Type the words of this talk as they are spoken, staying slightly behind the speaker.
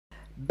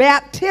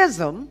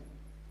Baptism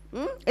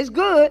is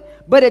good,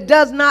 but it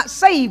does not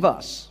save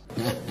us.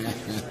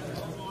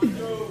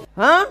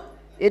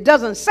 It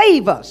doesn't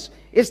save us.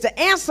 It's the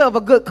answer of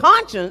a good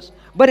conscience,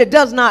 but it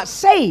does not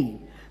save.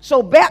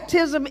 So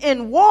baptism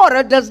in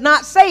water does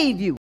not save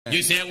you.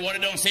 You said water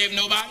don't save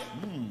nobody?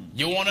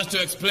 You want us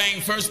to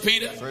explain 1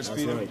 Peter? 1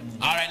 Peter.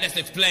 All right, let's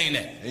explain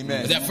that.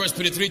 Amen. Is that 1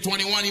 Peter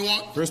 3:21 you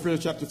want? 1 Peter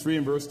chapter 3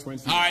 and verse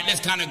 20. All right, let's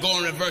kind of go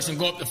in reverse and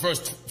go up to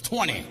verse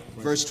 20.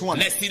 Verse 20.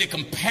 Let's see the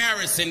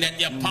comparison that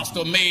the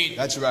apostle made.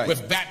 That's right.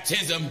 With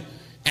baptism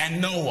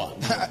and Noah.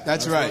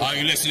 That's right. Are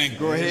you listening?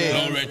 Go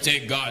ahead. Glory to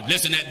God.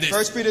 Listen at this.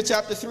 1 Peter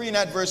chapter 3 and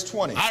at verse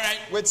 20. All right.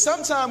 With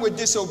sometime with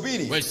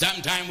disobedience. With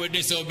sometime with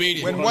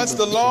disobedience. When once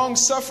the long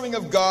suffering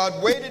of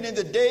God waited in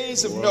the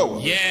days of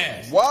Noah.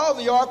 Yes. While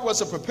the ark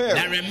was a preparing.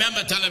 Now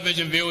remember,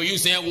 television viewer, you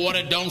said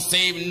water don't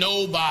save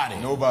nobody.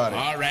 Nobody.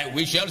 All right,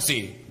 we shall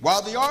see.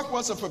 While the ark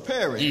was a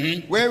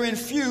preparing, wherein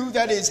few,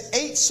 that is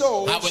 8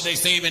 souls. How were they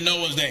saved in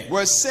Noah's day?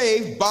 Were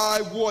saved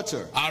by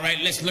water. All right,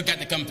 let's look at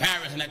the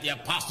comparison that the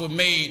apostle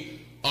made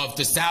of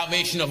the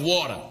salvation of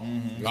water.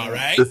 All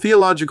right. The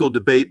theological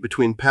debate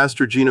between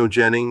Pastor Gino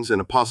Jennings and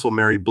Apostle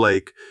Mary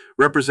Blake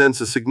represents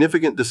a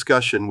significant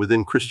discussion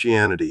within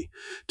Christianity,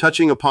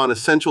 touching upon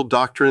essential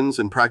doctrines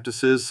and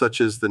practices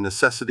such as the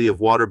necessity of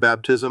water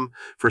baptism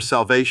for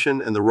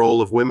salvation and the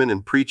role of women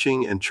in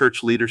preaching and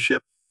church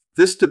leadership.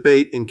 This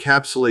debate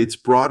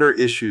encapsulates broader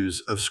issues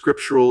of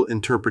scriptural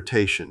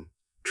interpretation,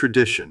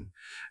 tradition,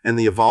 and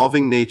the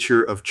evolving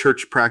nature of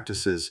church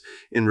practices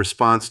in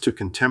response to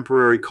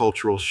contemporary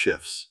cultural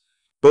shifts.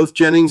 Both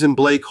Jennings and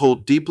Blake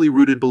hold deeply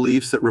rooted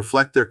beliefs that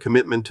reflect their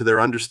commitment to their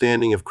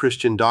understanding of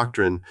Christian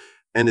doctrine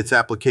and its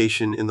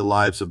application in the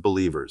lives of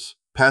believers.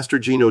 Pastor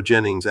Gino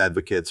Jennings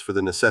advocates for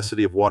the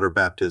necessity of water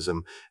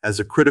baptism as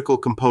a critical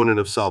component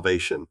of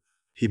salvation.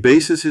 He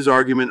bases his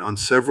argument on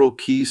several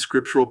key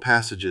scriptural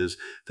passages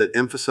that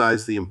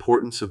emphasize the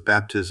importance of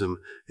baptism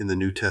in the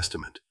New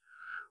Testament.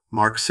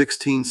 Mark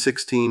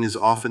 16:16 is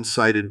often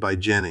cited by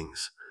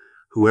Jennings.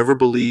 Whoever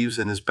believes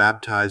and is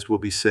baptized will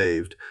be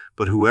saved,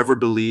 but whoever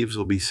believes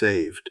will be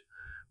saved.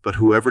 But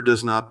whoever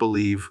does not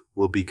believe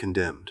will be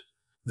condemned.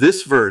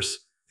 This verse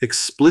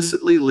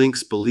explicitly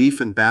links belief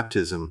and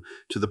baptism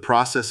to the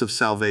process of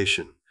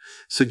salvation,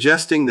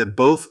 suggesting that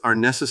both are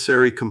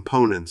necessary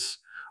components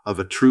of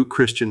a true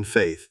Christian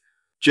faith.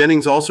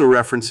 Jennings also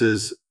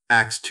references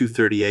Acts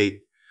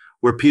 2:38,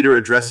 where Peter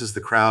addresses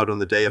the crowd on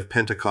the day of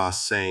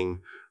Pentecost,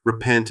 saying,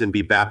 "Repent and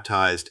be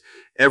baptized,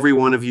 every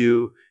one of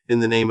you, in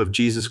the name of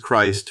Jesus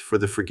Christ, for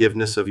the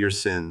forgiveness of your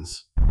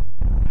sins.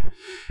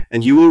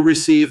 And you will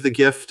receive the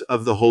gift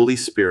of the Holy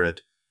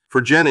Spirit."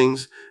 For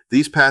Jennings,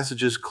 these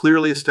passages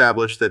clearly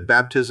establish that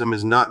baptism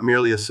is not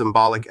merely a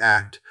symbolic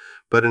act,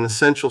 but an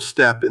essential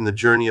step in the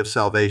journey of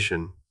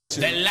salvation.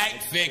 The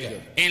like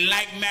figure, in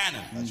like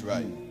manner. That's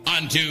right.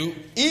 Unto.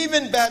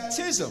 Even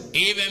baptism.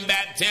 Even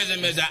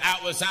baptism is an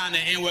outward sign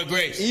of inward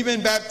grace.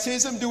 Even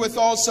baptism doeth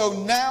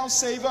also now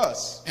save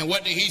us. And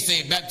what did he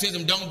say?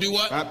 Baptism don't do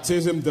what?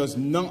 Baptism does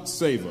not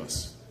save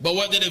us. But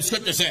what did the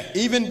scripture say?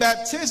 Even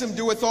baptism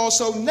doeth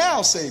also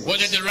now save us. What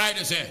did the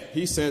writer say?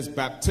 He says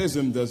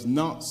baptism does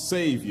not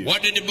save you.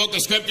 What did the book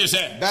of scripture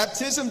say?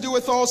 Baptism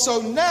doeth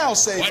also now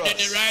save us. What did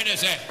the writer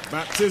say?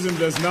 Baptism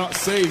does not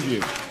save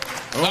you.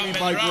 Only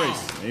by wrong.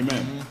 grace.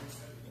 Amen.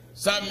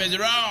 Something is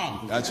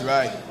wrong. That's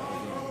right.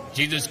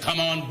 Jesus come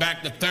on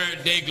back the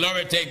third day,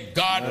 glory to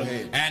God,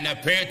 and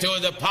appeared to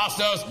his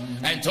apostles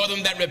and told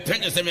them that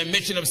repentance and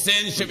remission of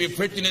sins should be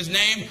preached in his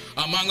name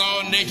among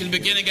all nations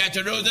beginning at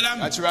Jerusalem.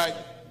 That's right.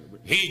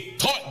 He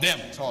taught them.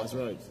 That's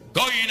right.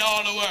 Go ye into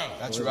all the world.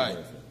 That's right.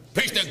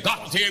 Preach the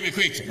gospel to every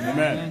creature.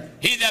 Amen.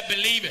 He that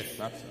believeth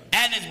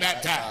and is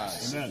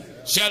baptized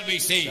shall be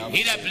saved.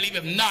 He that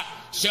believeth not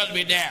shall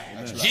be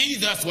damned. Right.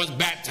 Jesus was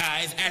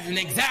baptized as an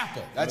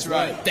example. That's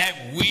right.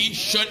 That we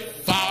should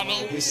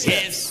follow his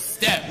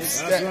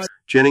steps. That's right.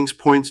 Jennings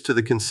points to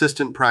the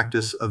consistent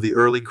practice of the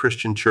early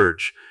Christian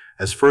church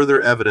as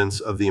further evidence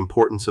of the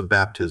importance of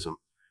baptism.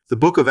 The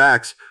book of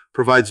Acts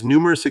provides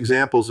numerous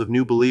examples of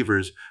new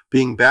believers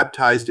being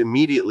baptized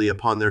immediately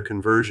upon their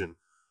conversion.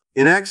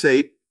 In Acts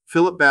 8,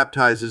 Philip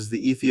baptizes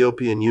the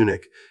Ethiopian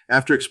eunuch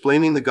after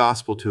explaining the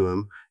gospel to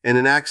him, and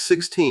in Acts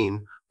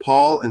 16,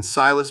 Paul and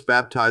Silas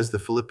baptize the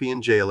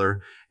Philippian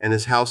jailer and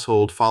his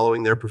household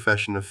following their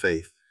profession of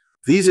faith.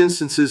 These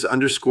instances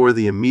underscore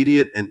the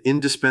immediate and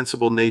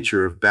indispensable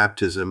nature of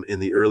baptism in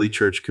the early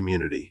church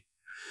community.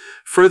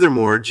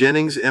 Furthermore,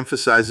 Jennings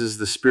emphasizes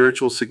the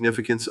spiritual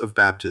significance of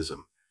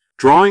baptism.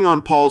 Drawing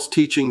on Paul's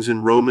teachings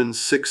in Romans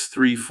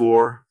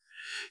 6:3-4,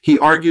 he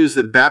argues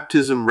that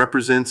baptism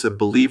represents a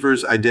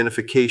believer's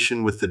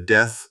identification with the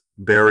death,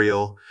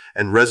 burial,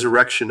 and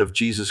resurrection of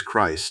Jesus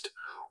Christ.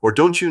 Or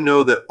don't you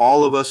know that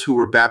all of us who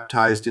were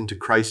baptized into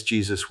Christ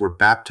Jesus were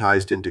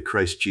baptized into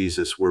Christ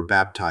Jesus, were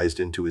baptized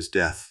into his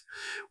death?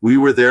 We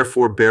were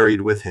therefore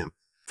buried with him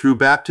through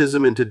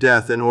baptism into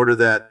death, in order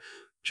that,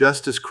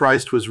 just as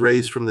Christ was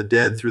raised from the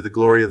dead through the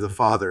glory of the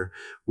Father,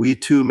 we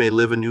too may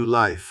live a new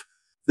life.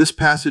 This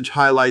passage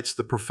highlights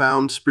the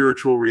profound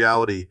spiritual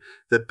reality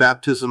that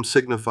baptism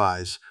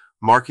signifies,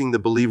 marking the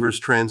believer's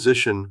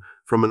transition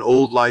from an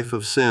old life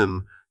of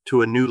sin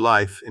to a new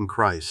life in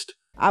Christ.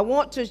 I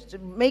want to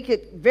make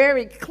it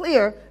very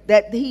clear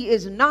that he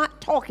is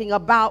not talking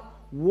about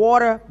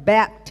water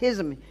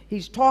baptism.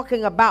 He's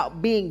talking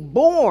about being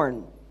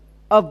born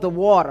of the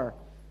water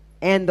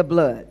and the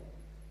blood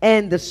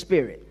and the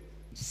Spirit.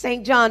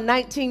 St. John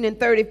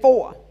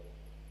 19:34.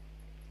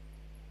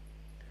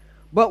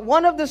 But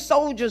one of the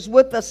soldiers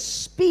with a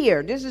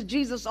spear, this is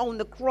Jesus on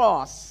the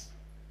cross,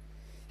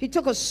 he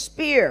took a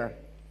spear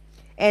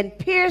and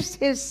pierced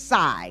his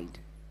side.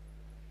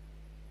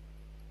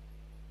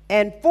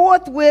 And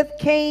forthwith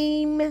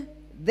came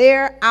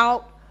there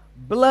out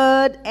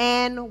blood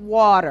and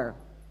water.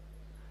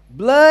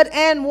 Blood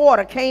and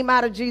water came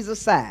out of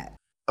Jesus' side.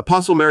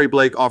 Apostle Mary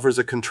Blake offers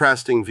a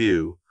contrasting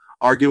view,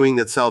 arguing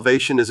that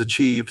salvation is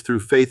achieved through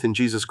faith in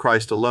Jesus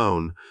Christ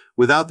alone,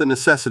 without the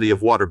necessity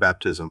of water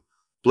baptism.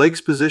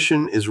 Blake's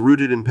position is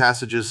rooted in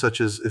passages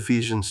such as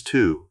Ephesians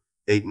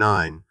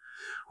 2:8-9,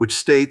 which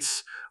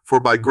states, "For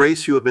by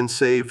grace you have been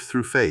saved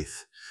through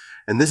faith,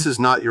 and this is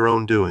not your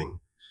own doing.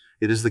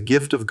 It is the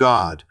gift of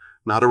God,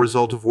 not a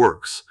result of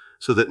works,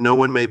 so that no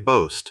one may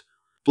boast."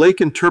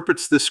 Blake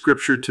interprets this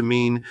scripture to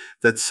mean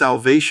that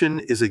salvation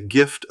is a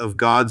gift of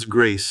God's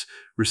grace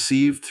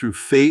received through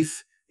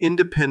faith,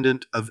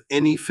 independent of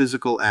any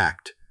physical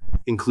act,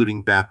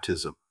 including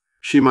baptism.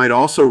 She might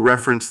also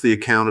reference the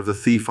account of the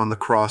thief on the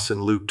cross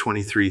in Luke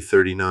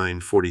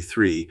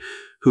 23:39-43,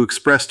 who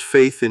expressed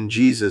faith in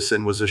Jesus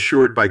and was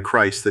assured by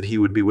Christ that he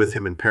would be with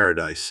him in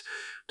paradise,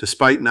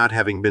 despite not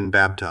having been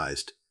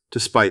baptized.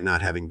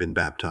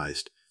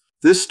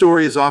 This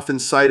story is often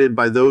cited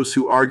by those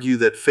who argue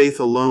that faith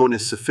alone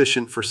is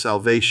sufficient for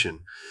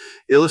salvation,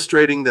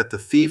 illustrating that the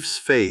thief's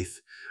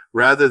faith,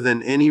 rather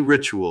than any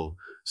ritual,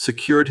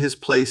 secured his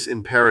place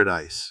in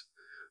paradise.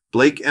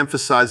 Blake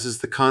emphasizes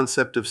the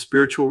concept of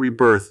spiritual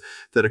rebirth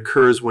that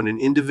occurs when an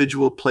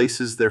individual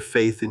places their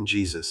faith in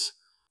Jesus.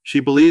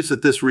 She believes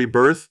that this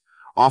rebirth,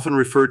 often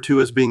referred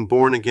to as being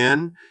born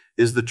again,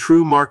 is the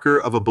true marker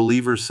of a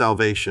believer's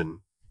salvation.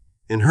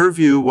 In her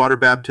view, water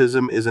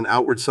baptism is an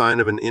outward sign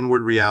of an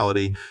inward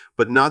reality,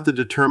 but not the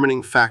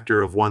determining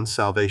factor of one's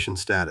salvation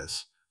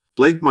status.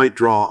 Blake might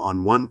draw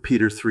on 1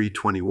 Peter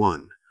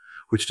 3:21,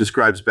 which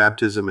describes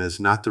baptism as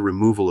not the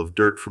removal of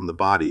dirt from the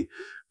body,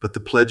 but the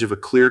pledge of a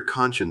clear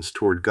conscience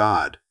toward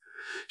God.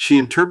 She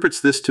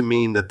interprets this to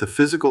mean that the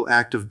physical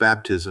act of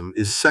baptism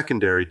is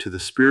secondary to the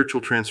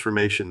spiritual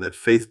transformation that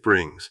faith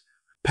brings.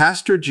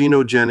 Pastor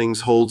Gino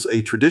Jennings holds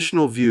a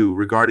traditional view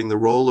regarding the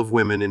role of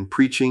women in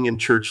preaching and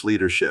church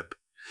leadership.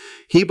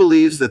 He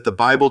believes that the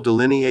Bible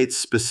delineates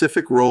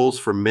specific roles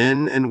for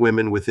men and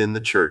women within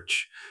the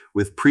church,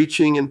 with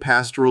preaching and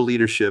pastoral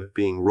leadership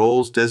being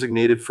roles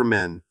designated for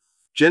men.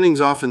 Jennings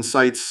often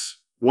cites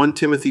 1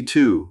 Timothy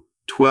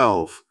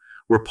 2:12,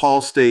 where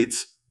Paul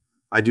states,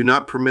 "I do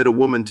not permit a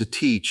woman to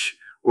teach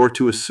or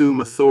to assume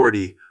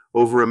authority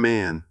over a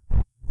man.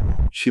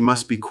 She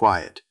must be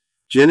quiet."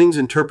 Jennings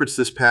interprets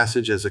this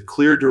passage as a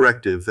clear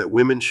directive that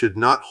women should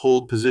not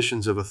hold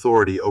positions of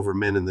authority over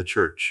men in the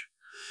church,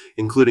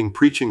 including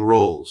preaching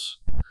roles.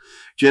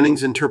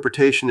 Jennings'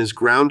 interpretation is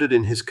grounded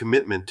in his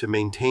commitment to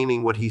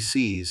maintaining what he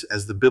sees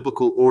as the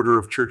biblical order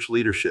of church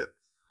leadership.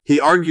 He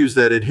argues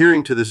that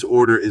adhering to this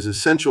order is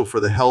essential for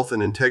the health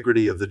and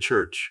integrity of the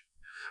church.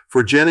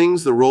 For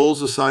Jennings, the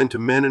roles assigned to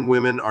men and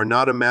women are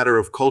not a matter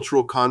of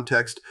cultural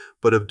context,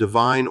 but of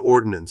divine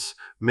ordinance,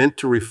 meant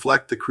to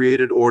reflect the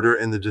created order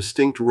and the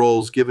distinct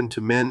roles given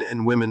to men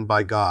and women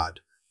by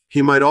God.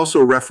 He might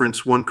also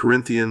reference 1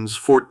 Corinthians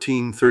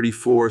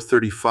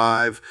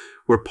 14:34-35,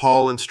 where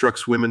Paul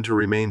instructs women to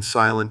remain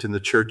silent in the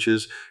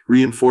churches,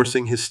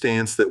 reinforcing his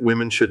stance that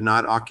women should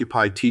not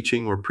occupy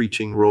teaching or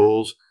preaching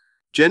roles.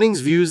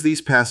 Jennings views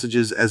these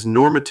passages as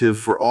normative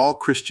for all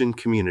Christian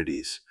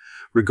communities,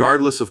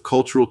 regardless of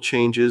cultural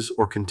changes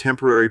or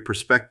contemporary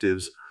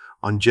perspectives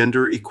on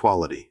gender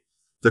equality.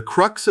 The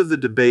crux of the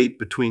debate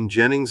between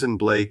Jennings and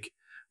Blake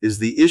is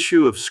the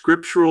issue of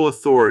scriptural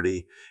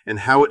authority and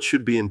how it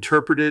should be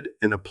interpreted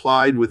and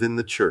applied within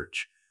the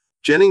church.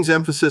 Jennings'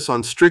 emphasis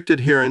on strict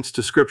adherence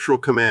to scriptural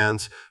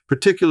commands,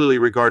 particularly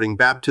regarding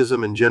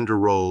baptism and gender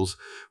roles,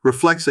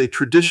 reflects a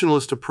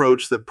traditionalist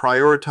approach that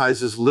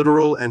prioritizes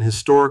literal and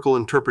historical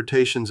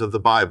interpretations of the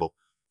Bible.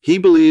 He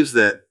believes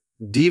that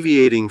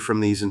deviating from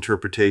these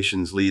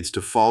interpretations leads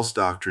to false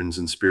doctrines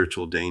and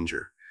spiritual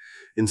danger.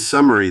 In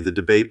summary, the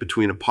debate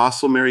between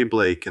Apostle Mary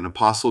Blake and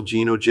Apostle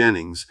Gino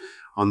Jennings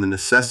on the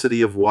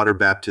necessity of water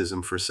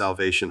baptism for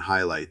salvation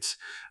highlights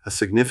a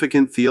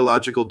significant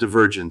theological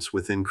divergence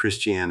within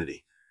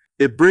Christianity.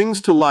 It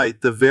brings to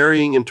light the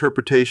varying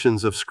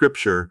interpretations of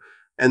Scripture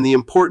and the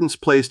importance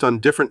placed on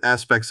different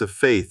aspects of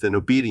faith and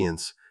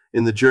obedience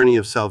in the journey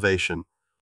of salvation.